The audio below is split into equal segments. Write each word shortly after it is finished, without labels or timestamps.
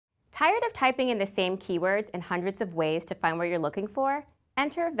Tired of typing in the same keywords in hundreds of ways to find what you're looking for?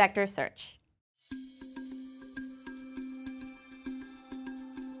 Enter vector search.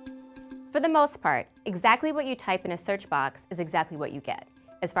 For the most part, exactly what you type in a search box is exactly what you get,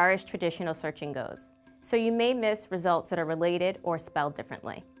 as far as traditional searching goes. So you may miss results that are related or spelled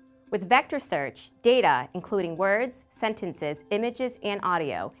differently. With vector search, data, including words, sentences, images, and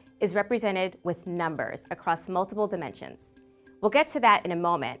audio, is represented with numbers across multiple dimensions. We'll get to that in a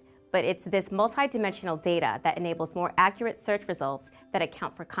moment, but it's this multidimensional data that enables more accurate search results that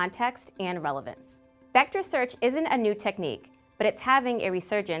account for context and relevance. Vector search isn't a new technique, but it's having a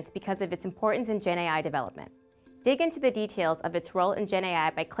resurgence because of its importance in Gen AI development. Dig into the details of its role in Gen AI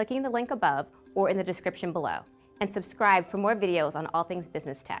by clicking the link above or in the description below, and subscribe for more videos on all things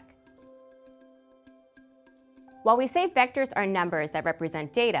business tech. While we say vectors are numbers that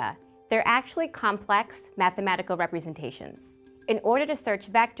represent data, they're actually complex mathematical representations. In order to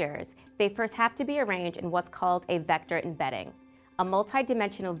search vectors, they first have to be arranged in what's called a vector embedding, a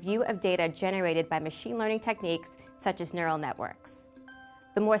multidimensional view of data generated by machine learning techniques such as neural networks.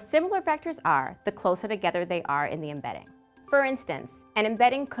 The more similar vectors are, the closer together they are in the embedding. For instance, an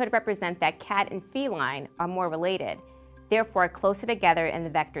embedding could represent that cat and feline are more related, therefore closer together in the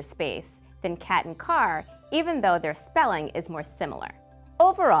vector space, than cat and car, even though their spelling is more similar.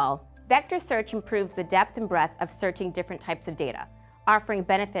 Overall, vector search improves the depth and breadth of searching different types of data, offering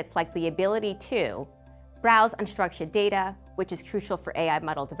benefits like the ability to browse unstructured data, which is crucial for AI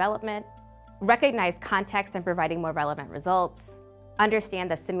model development, recognize context and providing more relevant results, understand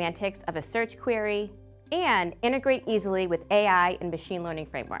the semantics of a search query, and integrate easily with AI and machine learning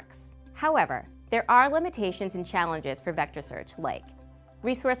frameworks. However, there are limitations and challenges for vector search, like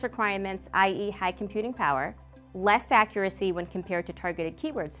resource requirements, i.e. high computing power, less accuracy when compared to targeted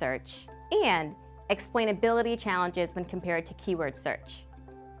keyword search, and explainability challenges when compared to keyword search.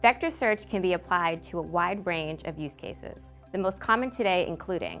 Vector search can be applied to a wide range of use cases, the most common today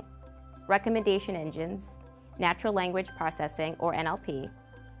including recommendation engines, natural language processing or NLP,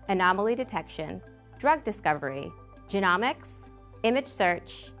 anomaly detection, drug discovery, genomics, image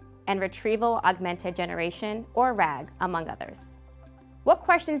search, and retrieval augmented generation or RAG, among others. What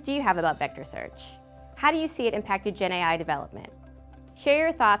questions do you have about vector search? How do you see it impacted Gen AI development? Share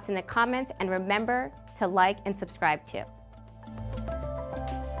your thoughts in the comments and remember to like and subscribe too.